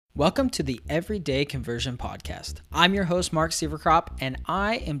Welcome to the Everyday Conversion Podcast. I'm your host, Mark Sieverkrop, and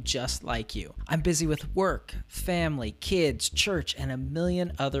I am just like you. I'm busy with work, family, kids, church, and a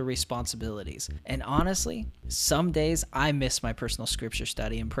million other responsibilities. And honestly, some days I miss my personal scripture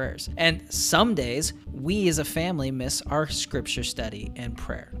study and prayers. And some days we as a family miss our scripture study and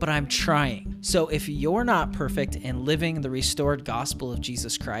prayer. But I'm trying. So if you're not perfect in living the restored gospel of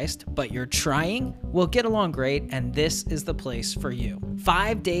Jesus Christ, but you're trying, we'll get along great, and this is the place for you.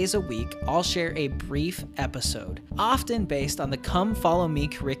 5 days a week, I'll share a brief episode, often based on the Come Follow Me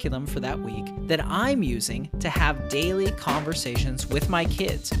curriculum for that week that I'm using to have daily conversations with my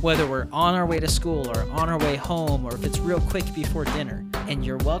kids, whether we're on our way to school or on our way home, or if it's real quick before dinner. And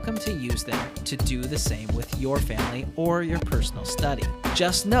you're welcome to use them to do the same with your family or your personal study.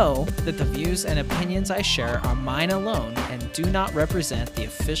 Just know that the views and opinions I share are mine alone and do not represent the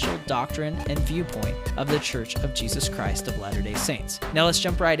official doctrine and viewpoint of the Church of Jesus Christ of Latter-day Saints. Now let's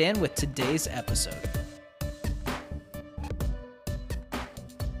jump right in with today's episode.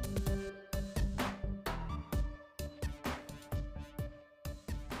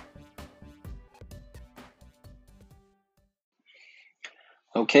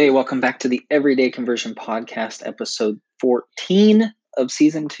 Okay, welcome back to the Everyday Conversion Podcast, episode 14 of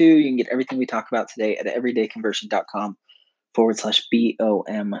season 2. You can get everything we talk about today at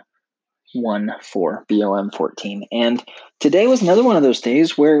everydayconversion.com/BOM14. And today was another one of those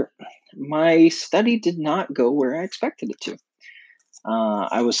days where my study did not go where I expected it to.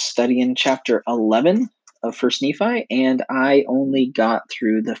 I was studying chapter 11 of First Nephi, and I only got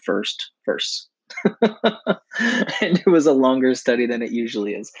through the first verse. And it was a longer study than it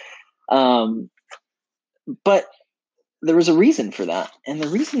usually is. But there was a reason for that. And the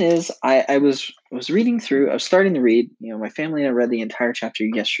reason is I was reading through, I was starting to read, my family and I read the entire chapter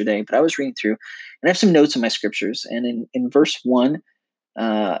yesterday, but I was reading through and I have some notes in my scriptures. And in verse 1,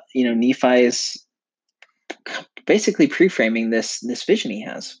 Nephi is basically pre-framing this vision he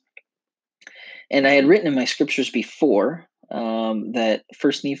has. And I had written in my scriptures before that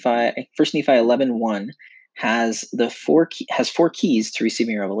First Nephi 11:1 has four keys to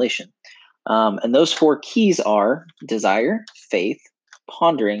receiving revelation. And those 4 keys are desire, faith,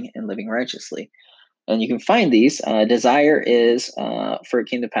 pondering, and living righteously. And you can find these. Desire is, for it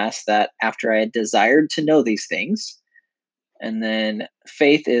came to pass that after I had desired to know these things. And then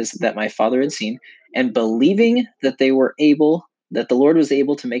faith is that my father had seen, and believing that that the Lord was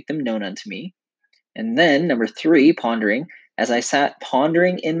able to make them known unto me. And then number 3, pondering, as I sat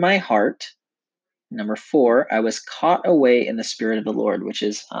pondering in my heart. Number 4, I was caught away in the Spirit of the Lord, which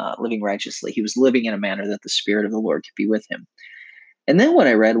is living righteously. He was living in a manner that the Spirit of the Lord could be with him. And then what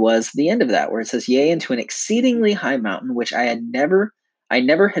I read was the end of that, where it says, yea, into an exceedingly high mountain, which I never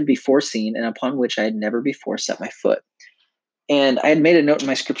had before seen, and upon which I had never before set my foot. And I had made a note in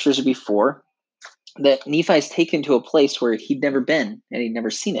my scriptures before that Nephi's taken to a place where he'd never been and he'd never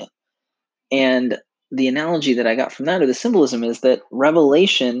seen it. And the analogy that I got from that, or the symbolism, is that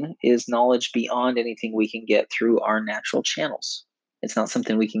revelation is knowledge beyond anything we can get through our natural channels. It's not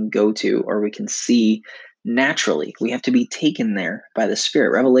something we can go to or we can see naturally. We have to be taken there by the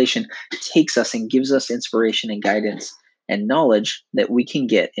Spirit. Revelation takes us and gives us inspiration and guidance and knowledge that we can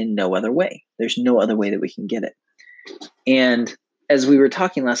get in no other way. There's no other way that we can get it. And as we were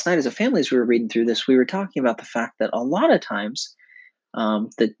talking last night as a family, as we were reading through this, we were talking about the fact that a lot of times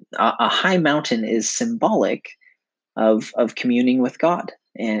that a high mountain is symbolic of communing with God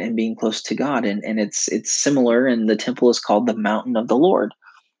and being close to God, and it's similar. And the temple is called the mountain of the Lord.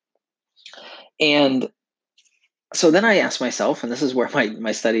 And so then I asked myself, and this is where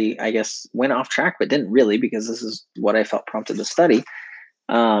my study, I guess, went off track, but didn't really, because this is what I felt prompted to study.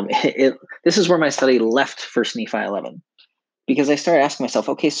 This is where my study left First Nephi 11, because I started asking myself,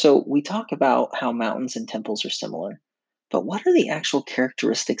 okay, so we talk about how mountains and temples are similar, but what are the actual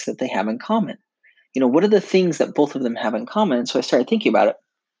characteristics that they have in common? What are the things that both of them have in common? So I started thinking about it,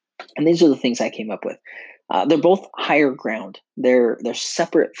 and these are the things I came up with. They're both higher ground. They're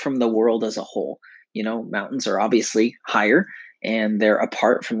separate from the world as a whole. Mountains are obviously higher, and they're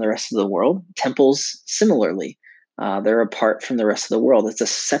apart from the rest of the world. Temples, similarly, they're apart from the rest of the world. It's a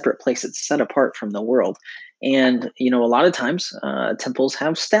separate place. It's set apart from the world. And, a lot of times temples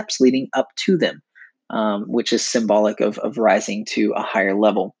have steps leading up to them, which is symbolic of rising to a higher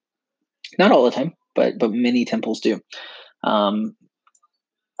level. Not all the time, but many temples do. The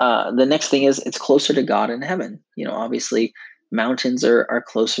next thing is it's closer to God in heaven. Obviously, mountains are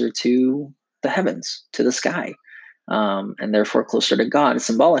closer to the heavens, to the sky, and therefore closer to God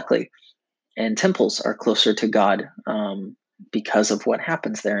symbolically. And temples are closer to God because of what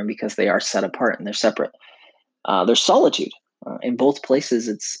happens there, and because they are set apart and they're separate. There's solitude. In both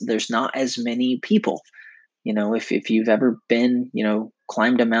places, there's not as many people. If you've ever been,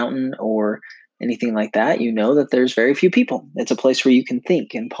 climbed a mountain or anything like that, you know that there's very few people. It's a place where you can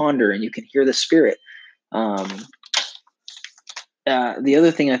think and ponder and you can hear the Spirit. Um, the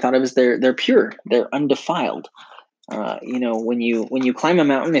other thing I thought of is they're pure, they're undefiled. When you climb a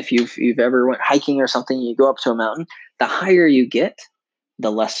mountain, if you've ever went hiking or something, you go up to a mountain. The higher you get,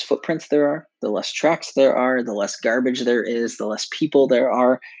 the less footprints there are, the less tracks there are, the less garbage there is, the less people there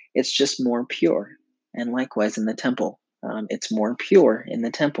are. It's just more pure. And likewise in the temple, it's more pure in the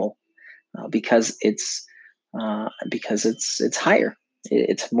temple because it's higher.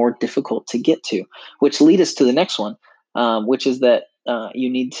 It's more difficult to get to, which lead us to the next one, which is that you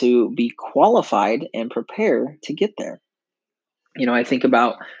need to be qualified and prepare to get there. I think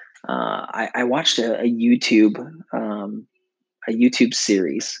about I watched a YouTube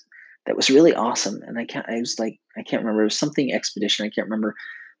series that was really awesome, and I can't remember. It was something expedition. I can't remember,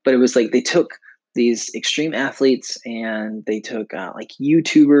 but it was like they took these extreme athletes and they took like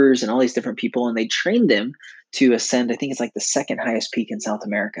YouTubers and all these different people, and they trained them to ascend. I think it's like the second highest peak in South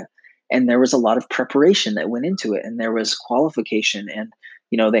America, and there was a lot of preparation that went into it, and there was qualification, and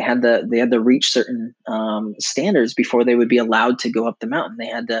they had to reach certain standards before they would be allowed to go up the mountain. They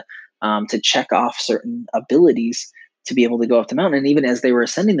had to check off certain abilities to be able to go up the mountain. And even as they were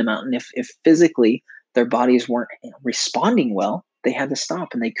ascending the mountain, if physically their bodies weren't responding well, they had to stop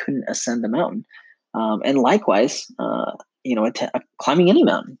and they couldn't ascend the mountain. And likewise, climbing any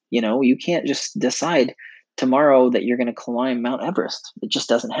mountain, you can't just decide tomorrow that you're going to climb Mount Everest. It just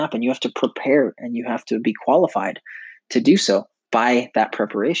doesn't happen. You have to prepare and you have to be qualified to do so by that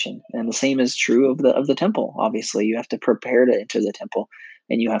preparation. And the same is true of the temple. Obviously, you have to prepare to enter the temple,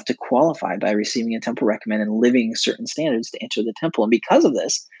 and you have to qualify by receiving a temple recommend and living certain standards to enter the temple. And because of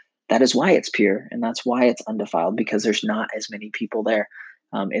this, that is why it's pure, and that's why it's undefiled, because there's not as many people there.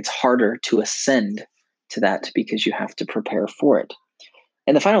 It's harder to ascend to that because you have to prepare for it.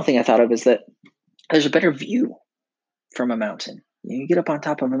 And the final thing I thought of is that there's a better view from a mountain. You get up on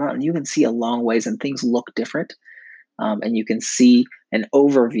top of a mountain, you can see a long ways and things look different. And you can see an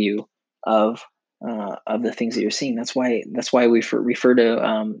overview of the things that you're seeing. That's why we refer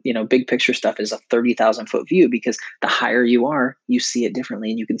to big picture stuff as a 30,000 foot view, because the higher you are, you see it differently,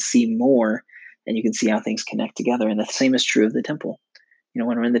 and you can see more, and you can see how things connect together. And the same is true of the temple. When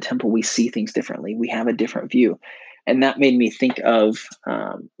we're in the temple, we see things differently. We have a different view. And that made me think of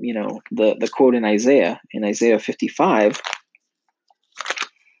the quote in Isaiah 55,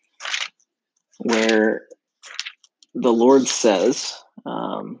 where the Lord says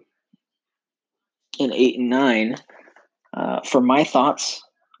in 8 and 9, for my thoughts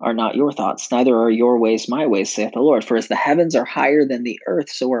are not your thoughts, neither are your ways my ways, saith the Lord. For as the heavens are higher than the earth,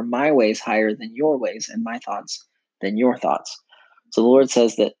 so are my ways higher than your ways, and my thoughts than your thoughts. So the Lord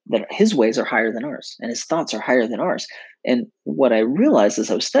says that his ways are higher than ours, and his thoughts are higher than ours. And what I realized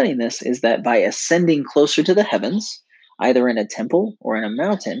as I was studying this is that by ascending closer to the heavens, either in a temple or in a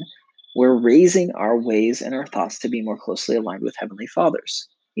mountain, we're raising our ways and our thoughts to be more closely aligned with Heavenly Father's.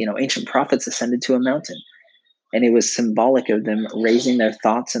 Ancient prophets ascended to a mountain, and it was symbolic of them raising their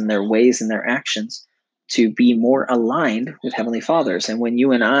thoughts and their ways and their actions to be more aligned with Heavenly Father's. And when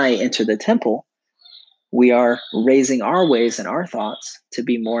you and I enter the temple, we are raising our ways and our thoughts to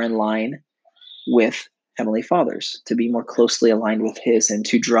be more in line with Heavenly Father's, to be more closely aligned with His, and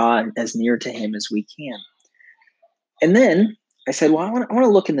to draw as near to Him as we can. And then I said, well, I want to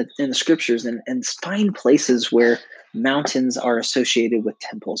look in the scriptures and find places where mountains are associated with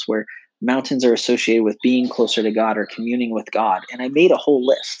temples, where mountains are associated with being closer to God or communing with God. And I made a whole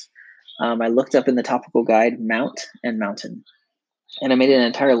list. I looked up in the topical guide, mount and mountain, and I made an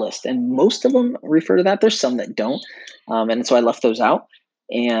entire list. And most of them refer to that. There's some that don't. And so I left those out.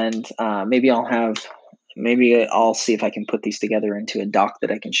 And maybe I'll see if I can put these together into a doc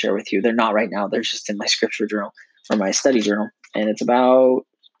that I can share with you. They're not right now. They're just in my scripture journal or my study journal. And it's about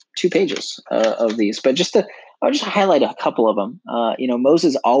 2 pages of these. But I'll just highlight a couple of them.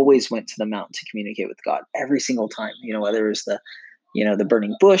 Moses always went to the mountain to communicate with God every single time, whether it was the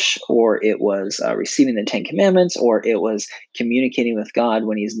burning bush, or it was receiving the 10 Commandments, or it was communicating with God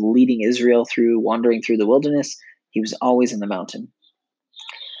when he's leading Israel wandering through the wilderness. He was always in the mountain.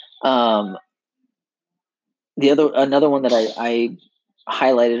 Another one that I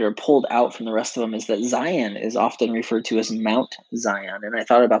highlighted or pulled out from the rest of them is that Zion is often referred to as Mount Zion. And I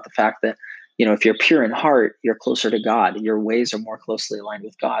thought about the fact that, if you're pure in heart, you're closer to God. Your ways are more closely aligned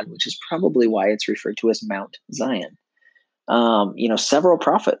with God, which is probably why it's referred to as Mount Zion. Several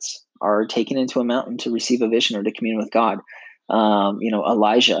prophets are taken into a mountain to receive a vision or to commune with God.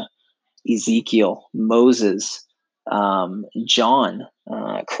 Elijah, Ezekiel, Moses, John,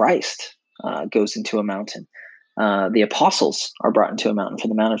 Christ, goes into a mountain. The apostles are brought into a mountain for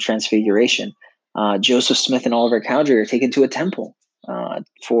the Mount of Transfiguration. Joseph Smith and Oliver Cowdery are taken to a temple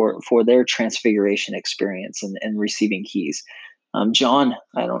for their transfiguration experience and receiving keys. John,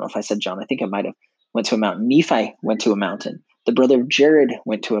 I don't know if I said John, I think I might have, went to a mountain. Nephi went to a mountain. The brother of Jared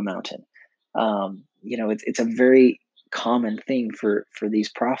went to a mountain. It's a very common thing for these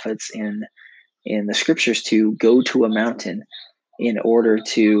prophets in the scriptures to go to a mountain in order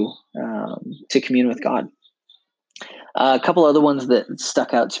to commune with God. A couple other ones that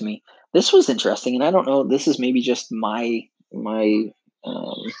stuck out to me. This was interesting, and I don't know. This is maybe just my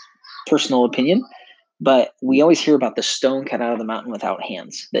personal opinion, but we always hear about the stone cut out of the mountain without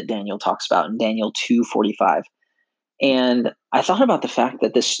hands that Daniel talks about in Daniel 2:45. And I thought about the fact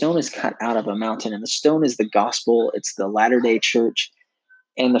that this stone is cut out of a mountain, and the stone is the gospel. It's the Latter-day Church,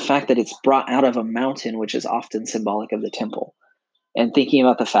 and the fact that it's brought out of a mountain, which is often symbolic of the temple. And thinking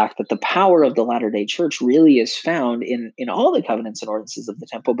about the fact that the power of the Latter-day Church really is found in all the covenants and ordinances of the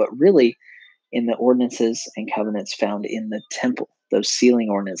temple, but really in the ordinances and covenants found in the temple, those sealing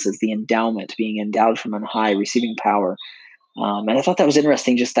ordinances, the endowment, being endowed from on high, receiving power. And I thought that was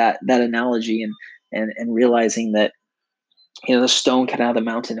interesting, just that analogy, and realizing that the stone cut out of the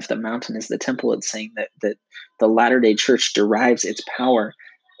mountain. If the mountain is the temple, it's saying that the Latter-day Church derives its power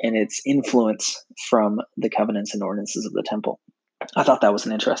and its influence from the covenants and ordinances of the temple. I thought that was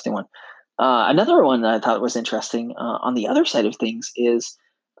an interesting one. Another one that I thought was interesting on the other side of things is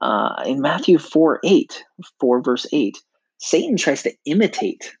in Matthew 4 verse 8, Satan tries to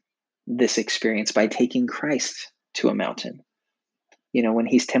imitate this experience by taking Christ to a mountain. When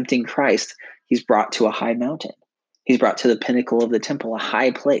he's tempting Christ, he's brought to a high mountain. He's brought to the pinnacle of the temple, a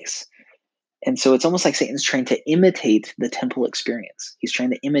high place. And so it's almost like Satan's trying to imitate the temple experience. He's trying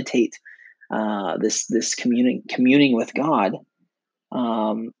to imitate this communing with God,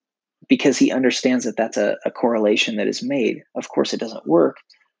 because he understands that that's a correlation that is made. Of course, it doesn't work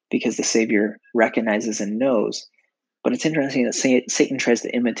because the Savior recognizes and knows. But it's interesting that Satan tries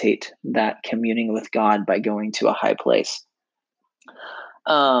to imitate that communing with God by going to a high place.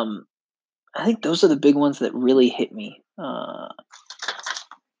 I think those are the big ones that really hit me.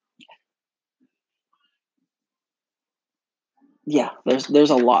 There's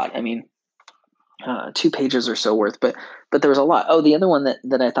a lot. I mean, 2 pages or so worth, but there was a lot. Oh, the other one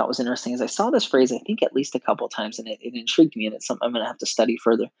that I thought was interesting is I saw this phrase, I think at least a couple of times, and it intrigued me, and it's something I'm going to have to study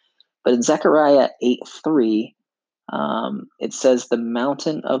further. But in Zechariah 8:3, it says, "The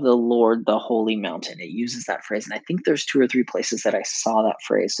mountain of the Lord, the holy mountain." It uses that phrase, and I think there's 2 or 3 places that I saw that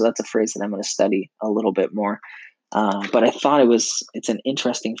phrase. So that's a phrase that I'm going to study a little bit more. But I thought it's an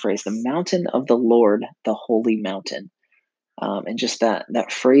interesting phrase, the mountain of the Lord, the holy mountain, and just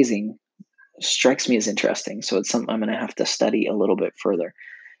that phrasing strikes me as interesting. So it's something I'm going to have to study a little bit further.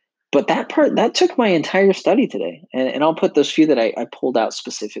 But that took my entire study today, and I'll put those few that I pulled out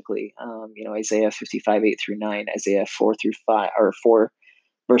specifically. Isaiah 55:8-9, Isaiah 4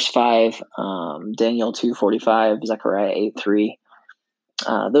 verse 5, Daniel 2:45, Zechariah 8:3.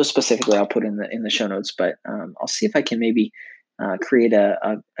 Those specifically I'll put in the show notes, but I'll see if I can maybe create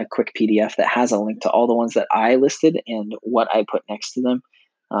a quick PDF that has a link to all the ones that I listed and what I put next to them,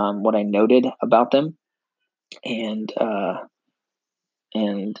 what I noted about them, and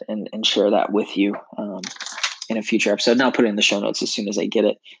share that with you in a future episode. And I'll put it in the show notes as soon as I get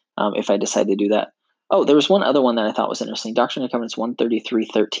it, if I decide to do that. Oh, there was one other one that I thought was interesting. Doctrine and Covenants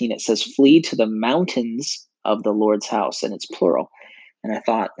 133:13. It says, "Flee to the mountains of the Lord's house," and it's plural. And I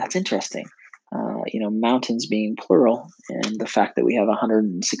thought that's interesting. Mountains being plural, and the fact that we have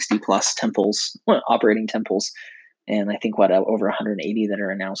 160 plus temples, operating temples, and I think over 180 that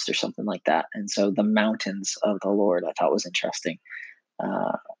are announced or something like that. And so the mountains of the Lord, I thought was interesting.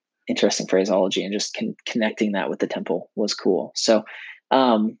 Interesting phraseology, and just connecting that with the temple was cool. So,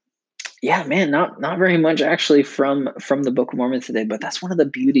 not very much actually from the Book of Mormon today, but that's one of the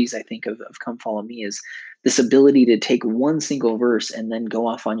beauties I think of Come Follow Me, is this ability to take one single verse and then go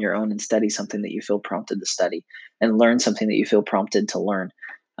off on your own and study something that you feel prompted to study, and learn something that you feel prompted to learn,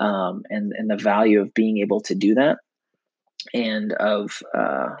 and the value of being able to do that, and of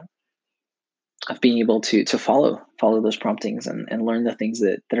being able to follow those promptings and learn the things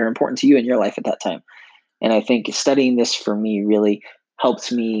that are important to you in your life at that time. And I think studying this for me really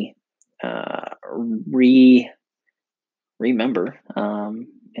helped me remember, and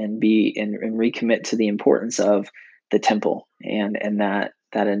recommit to the importance of the temple, and that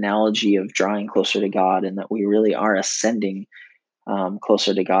analogy of drawing closer to God, and that we really are ascending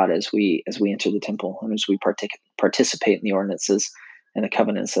closer to God as we enter the temple, and as we participate in the ordinances and the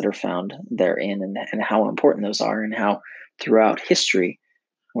covenants that are found therein, and how important those are, and how throughout history,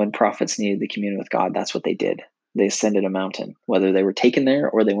 when prophets needed to commune with God, that's what they did. They ascended a mountain, whether they were taken there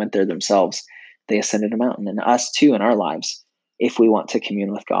or they went there themselves. They ascended a mountain. And us too, in our lives, if we want to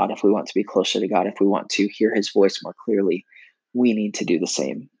commune with God, if we want to be closer to God, if we want to hear his voice more clearly, we need to do the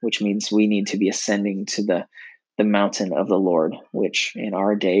same, which means we need to be ascending to the mountain of the Lord, which in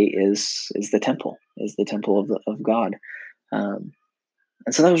our day is the temple of God. And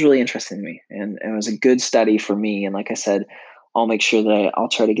so that was really interesting to me, and it was a good study for me. And like I said, I'll make sure that I'll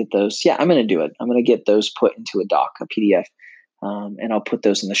try to get those. Yeah, I'm going to do it. I'm going to get those put into a doc, a PDF, and I'll put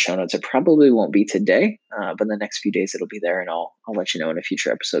those in the show notes. It probably won't be today, but in the next few days it'll be there, and I'll let you know in a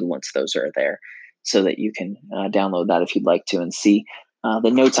future episode once those are there, so that you can download that if you'd like to, and see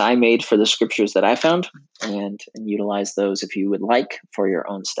the notes I made for the scriptures that I found, and utilize those if you would like for your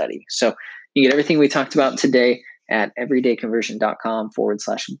own study. So you get everything we talked about today at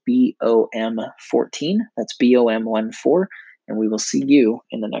everydayconversion.com/BOM14. That's BOM14. And we will see you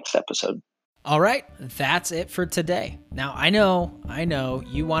in the next episode. All right, that's it for today. Now, I know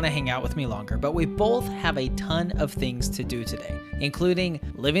you want to hang out with me longer, but we both have a ton of things to do today, including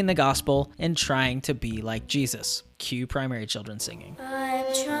living the gospel and trying to be like Jesus. Cue primary children singing. I'm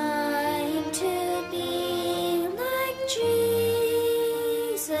trying to be like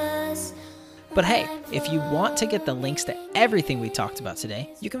Jesus. But hey, if you want to get the links to everything we talked about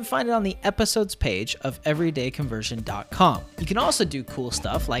today, you can find it on the episodes page of everydayconversion.com. You can also do cool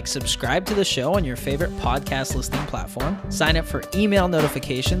stuff like subscribe to the show on your favorite podcast listening platform, sign up for email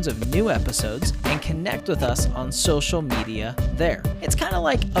notifications of new episodes, and connect with us on social media there. It's kind of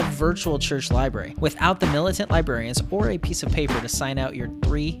like a virtual church library without the militant librarians or a piece of paper to sign out your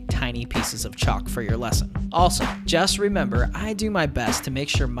 3 tiny pieces of chalk for your lesson. Also, just remember, I do my best to make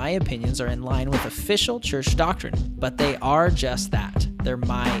sure my opinions are in line with official church doctrine, but they are just that. They're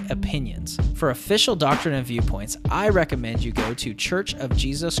my opinions. For official doctrine and viewpoints, I recommend you go to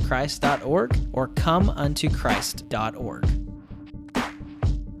churchofjesuschrist.org or comeuntochrist.org.